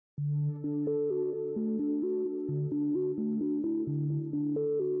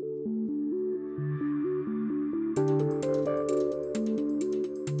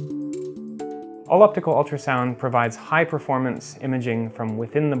All-optical ultrasound provides high-performance imaging from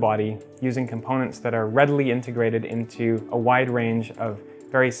within the body using components that are readily integrated into a wide range of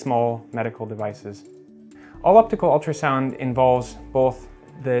very small medical devices. All-optical ultrasound involves both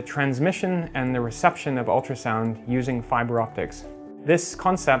the transmission and the reception of ultrasound using fiber optics. This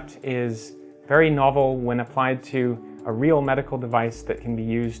concept is very novel when applied to a real medical device that can be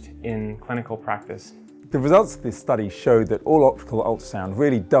used in clinical practice. The results of this study show that all-optical ultrasound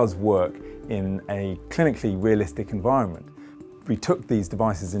really does work in a clinically realistic environment. We took these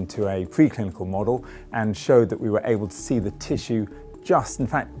devices into a preclinical model and showed that we were able to see the tissue just, in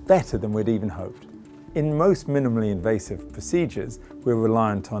fact, better than we'd even hoped. In most minimally invasive procedures, we're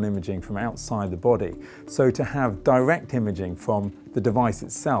reliant on imaging from outside the body, so to have direct imaging from the device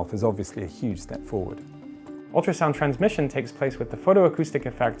itself is obviously a huge step forward. Ultrasound transmission takes place with the photoacoustic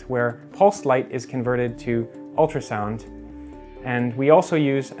effect where pulsed light is converted to ultrasound, and we also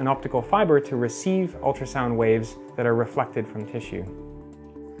use an optical fiber to receive ultrasound waves that are reflected from tissue.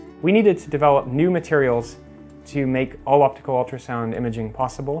 We needed to develop new materials to make all-optical ultrasound imaging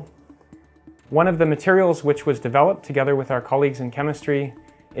possible. One of the materials which was developed together with our colleagues in chemistry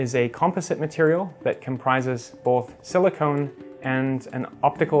is a composite material that comprises both silicone and an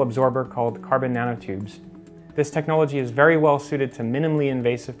optical absorber called carbon nanotubes. This technology is very well suited to minimally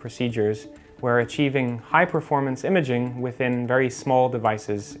invasive procedures where achieving high-performance imaging within very small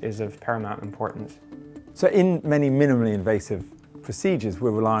devices is of paramount importance. So in many minimally invasive procedures,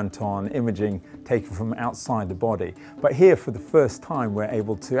 we're reliant on imaging taken from outside the body. But here, for the first time, we're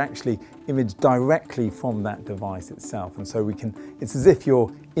able to actually image directly from that device itself. And so it's as if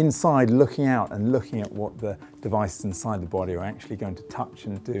you're inside looking out and looking at what the devices inside the body are actually going to touch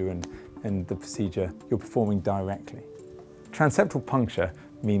and do, and the procedure you're performing directly. Transeptal puncture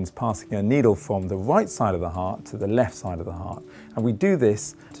means passing a needle from the right side of the heart to the left side of the heart. And we do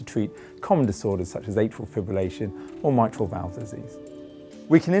this to treat common disorders such as atrial fibrillation or mitral valve disease.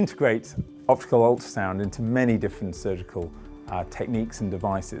 We can integrate optical ultrasound into many different surgical techniques and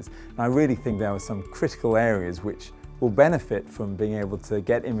devices. And I really think there are some critical areas which will benefit from being able to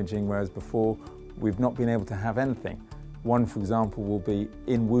get imaging, whereas before we've not been able to have anything. One, for example, will be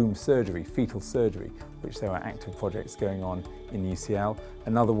in-womb surgery, fetal surgery, which there are active projects going on in UCL.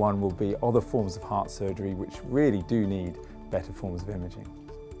 Another one will be other forms of heart surgery, which really do need better forms of imaging.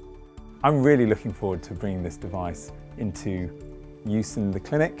 I'm really looking forward to bringing this device into use in the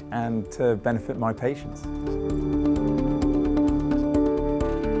clinic and to benefit my patients.